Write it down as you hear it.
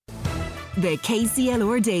The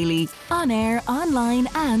KCLR Daily, on air, online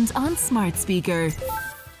and on smart speaker.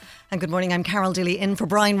 And good morning, I'm Carol Dooley in for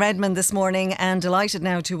Brian Redmond this morning, and delighted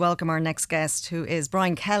now to welcome our next guest, who is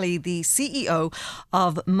Brian Kelly, the CEO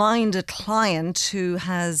of MindaClient, who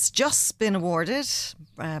has just been awarded,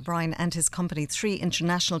 Brian and his company, 3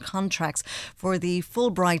 international contracts for the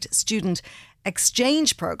Fulbright Student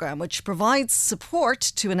Exchange Programme, which provides support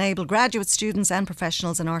to enable graduate students and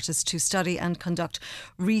professionals and artists to study and conduct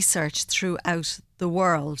research throughout the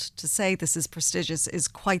world. To say this is prestigious is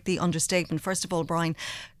quite the understatement. First of all, Brian,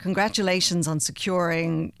 congratulations on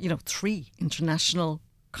securing, 3 international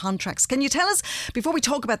contracts. Can you tell us, before we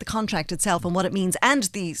talk about the contract itself and what it means and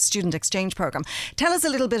the student exchange programme, tell us a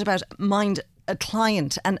little bit about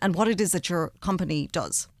MindaClient and what it is that your company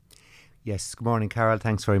does? Yes, good morning, Carol.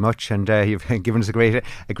 Thanks very much, and you've given us a great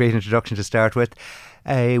introduction to start with.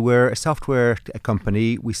 We're a software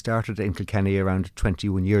company. We started in Kilkenny around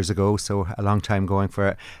 21 years ago, so a long time going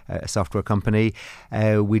for a software company.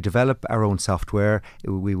 We develop our own software.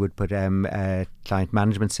 We would put client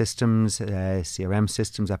management systems, CRM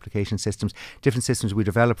systems, application systems, different systems we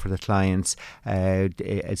develop for the clients.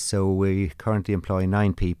 So we currently employ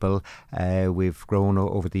 9 people. We've grown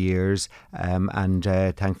over the years, and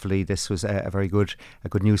thankfully this was a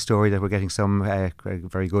good news story that we're getting some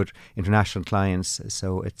very good international clients.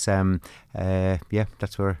 So it's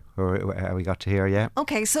that's where we got to here. Yeah.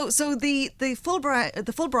 Okay. So the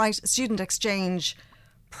Fulbright Student Exchange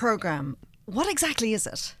Programme, what exactly is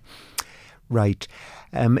it? Right.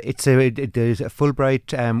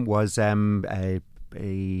 Fulbright was a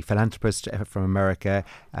philanthropist from America,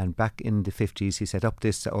 and back in the 50s he set up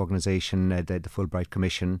this organisation, the Fulbright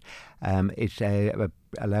Commission. It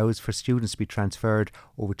allows for students to be transferred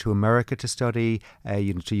over to America to study,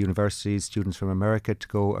 to universities, students from America to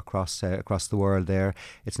go across the world there.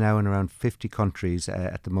 It's now in around 50 countries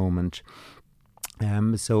at the moment.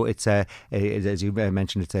 So it's as you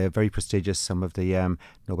mentioned, it's very prestigious. Some of the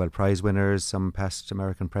Nobel Prize winners, some past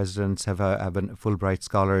American presidents have been Fulbright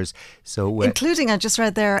scholars. So including, I just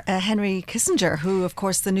read there, Henry Kissinger, who, of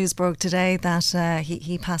course, the news broke today that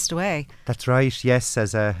he passed away. That's right. Yes,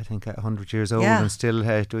 as I think 100 years old, and still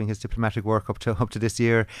doing his diplomatic work up to this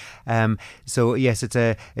year. So yes, it's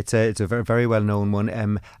a very, very well known one,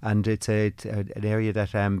 and it's an area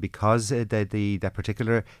that because that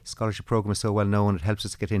particular scholarship program is so well known, it helps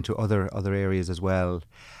us to get into other areas as well.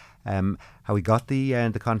 How we got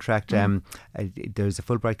the contract, there's a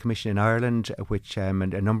Fulbright Commission in Ireland, which a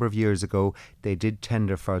number of years ago they did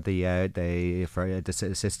tender for the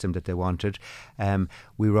system that they wanted.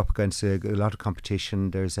 We were up against a lot of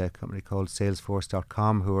competition. There's a company called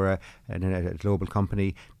Salesforce.com who are a global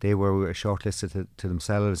company. They were shortlisted to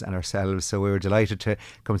themselves and ourselves, so we were delighted to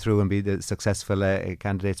come through and be the successful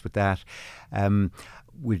candidates with that.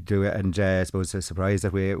 We do it, and I suppose a surprise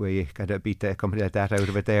that we kind of beat a company like that out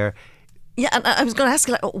of it there. Yeah, and I was going to ask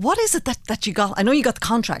you, what is it that you got? I know you got the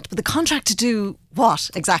contract, but the contract to do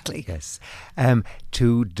what exactly? Yes,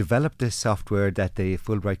 to develop this software that the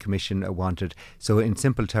Fulbright Commission wanted. So in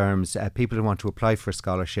simple terms, people who want to apply for a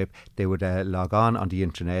scholarship, they would log on the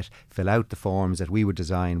internet, fill out the forms that we would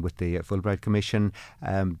design with the Fulbright Commission.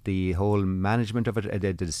 The whole management of it,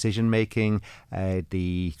 the decision making,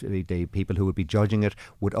 the people who would be judging it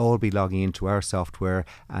would all be logging into our software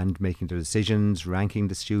and making the decisions, ranking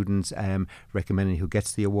the students, recommending who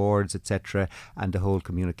gets the awards, etc. And the whole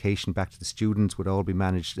communication back to the students would all be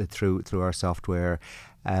managed through our software.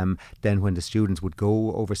 Then when the students would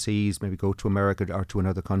go overseas, maybe go to America or to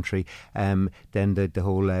another country, then the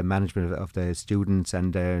whole management of the students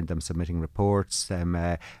and them submitting reports, getting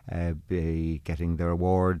their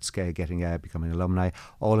awards, becoming alumni,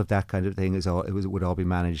 all of that kind of thing would all be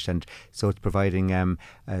managed. And so it's providing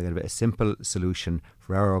a simple solution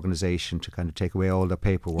for our organisation to kind of take away all the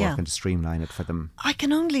paperwork and to streamline it for them. I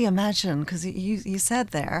can only imagine, because you said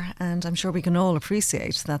there, and I'm sure we can all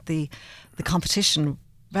appreciate that the competition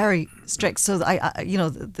very strict. So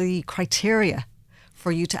the criteria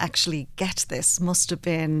for you to actually get this must have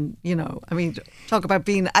been, talk about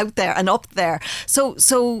being out there and up there.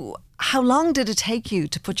 So how long did it take you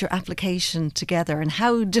to put your application together, and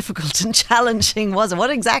how difficult and challenging was it? What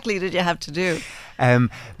exactly did you have to do?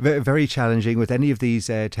 Very challenging. With any of these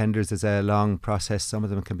tenders, there's a long process. Some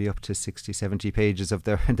of them can be up to 60, 70 pages of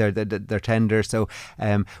their tender. So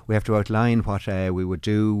we have to outline what we would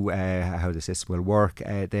do, how the system will work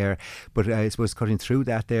there. But I suppose cutting through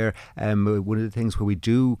that there, one of the things where we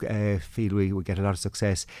do feel we get a lot of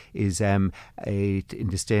success is in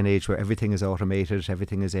this day and age where everything is automated,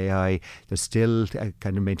 everything is AI, there's still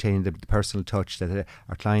kind of maintaining the personal touch that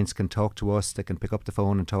our clients can talk to us, they can pick up the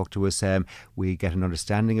phone and talk to us. We get an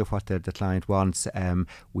understanding of what the client wants.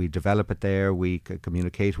 We develop it there, we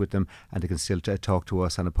communicate with them, and they can still talk to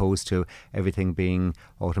us, as opposed to everything being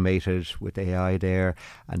automated with AI there.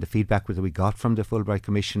 And the feedback that we got from the Fulbright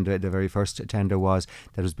Commission, the very first tender, was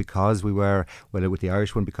that it was because we were, with the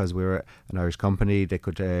Irish one, because we were an Irish company, they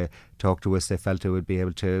could talk to us, they felt they would be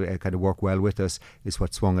able to kind of work well with us, is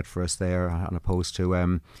what swung it for us there, as opposed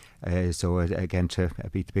to so again, to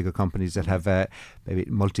beat the bigger companies that have maybe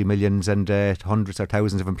multi-millions and hundreds or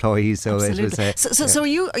thousands of employees. So Absolutely. it was. So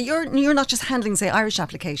you're not just handling, say, Irish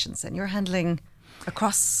applications, then you're handling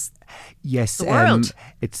across. Yes, the world.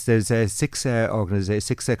 There's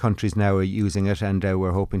six countries now are using it, and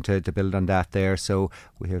we're hoping to build on that there. So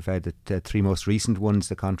we have the three most recent ones.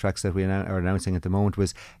 The contracts that we are announcing at the moment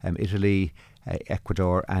was Italy,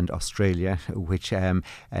 Ecuador and Australia, which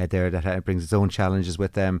that brings its own challenges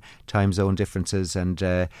with time zone differences and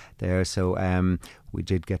there. So we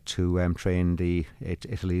did get to train the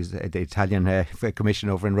Italian commission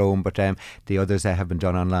over in Rome, but the others have been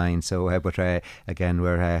done online. So, again,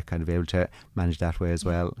 we're kind of able to manage that way as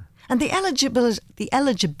well. And the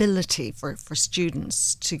eligibility for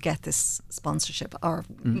students to get this sponsorship or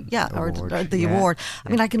the award. I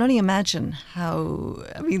mean, I can only imagine how.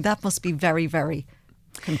 I mean, that must be very, very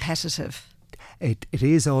competitive. It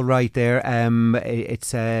is all right there.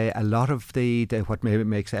 It's a lot of the what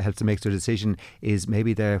maybe helps to make the decision is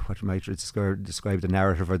maybe what might describe the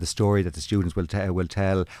narrative or the story that the students will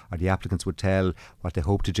tell, or the applicants would tell, what they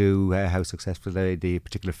hope to do, how successful the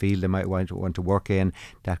particular field they might want to work in,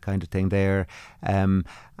 that kind of thing there. And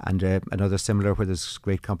another similar where there's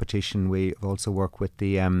great competition, we also work with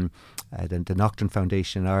the Nocton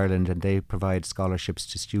Foundation in Ireland, and they provide scholarships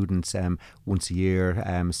to students once a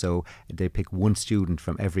year. So they pick one student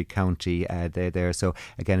from every county there. So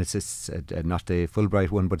again, it's not the Fulbright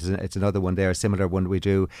one, but it's another one there, a similar one we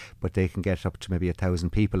do, but they can get up to maybe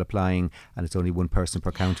 1,000 people applying, and it's only one person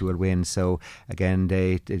per county will win. So again,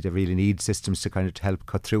 they really need systems to kind of help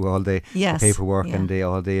cut through all the paperwork and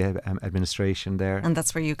all the administration there. And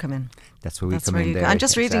that's where you come in. That's where we come in there. I'm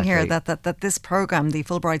just reading here that this programme, the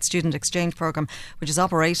Fulbright Student Exchange Programme, which has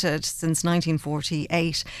operated since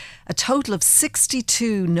 1948, a total of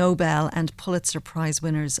 62 Nobel and Pulitzer Prize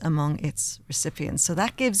winners among its recipients. So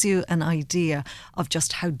that gives you an idea of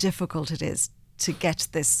just how difficult it is to get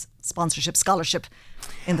this scholarship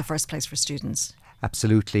in the first place for students.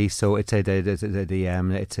 Absolutely. So it's because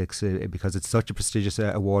it's such a prestigious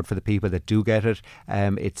award for the people that do get it.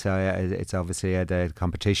 It's obviously the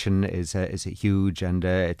competition is huge, and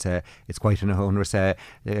it's quite an onerous for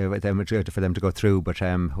them to go through. But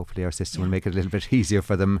hopefully our system will make it a little bit easier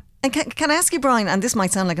for them. And can I ask you, Brian? And this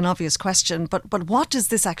might sound like an obvious question, but what does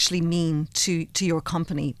this actually mean to your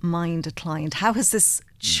company, MindaClient? How has this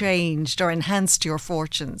changed or enhanced your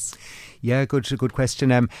fortunes? Yeah, good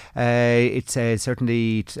question. It's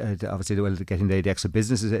certainly obviously getting the extra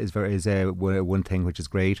business is one thing which is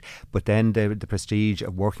great, but then the prestige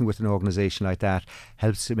of working with an organisation like that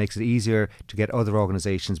makes it easier to get other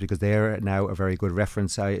organisations, because they're now a very good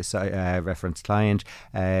reference client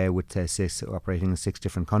with operating in 6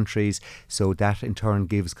 different countries. So that in turn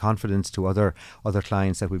gives confidence to other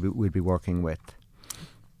clients that we'll be working with.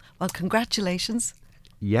 Well, congratulations.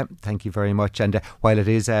 Yep, thank you very much. And while it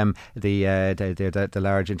is the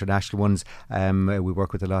large international ones, we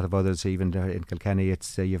work with a lot of others. Even in Kilkenny,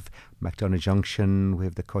 it's you've McDonough Junction, we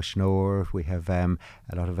have the Cushnore, we have a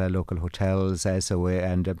lot of local hotels.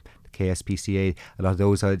 KSPCA, a lot of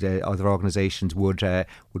those other organisations we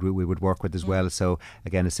would work with as well. So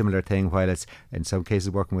again, a similar thing. While it's in some cases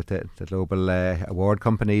working with the global award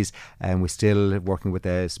companies, and we're still working with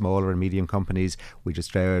the smaller and medium companies. We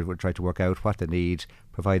just try to work out what they need,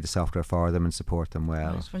 provide the software for them, and support them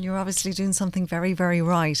well. Right. Well, you're obviously doing something very, very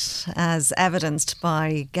right, as evidenced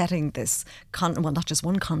by getting this not just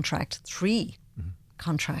one contract, 3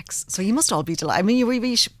 contracts. So you must all be delighted. I mean, you will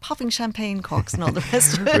be popping champagne corks and all the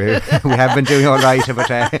rest of it. We have been doing all right,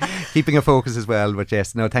 but keeping a focus as well. But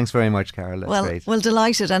yes, no, thanks very much, Carol. That's great. Well,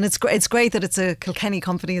 delighted. And it's great that it's a Kilkenny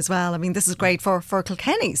company as well. I mean, this is great for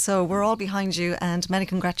Kilkenny. So we're all behind you, and many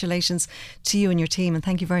congratulations to you and your team. And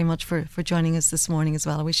thank you very much for joining us this morning as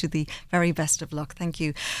well. I wish you the very best of luck. Thank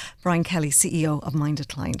you. Brian Kelly, CEO of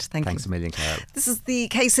MindaClient. Thanks a million, Carol. This is the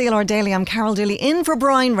KCLR Daily. I'm Carol Dooley, in for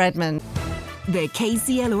Brian Redmond. The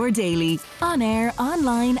KCLR Daily, on air,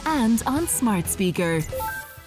 online and on smart speaker.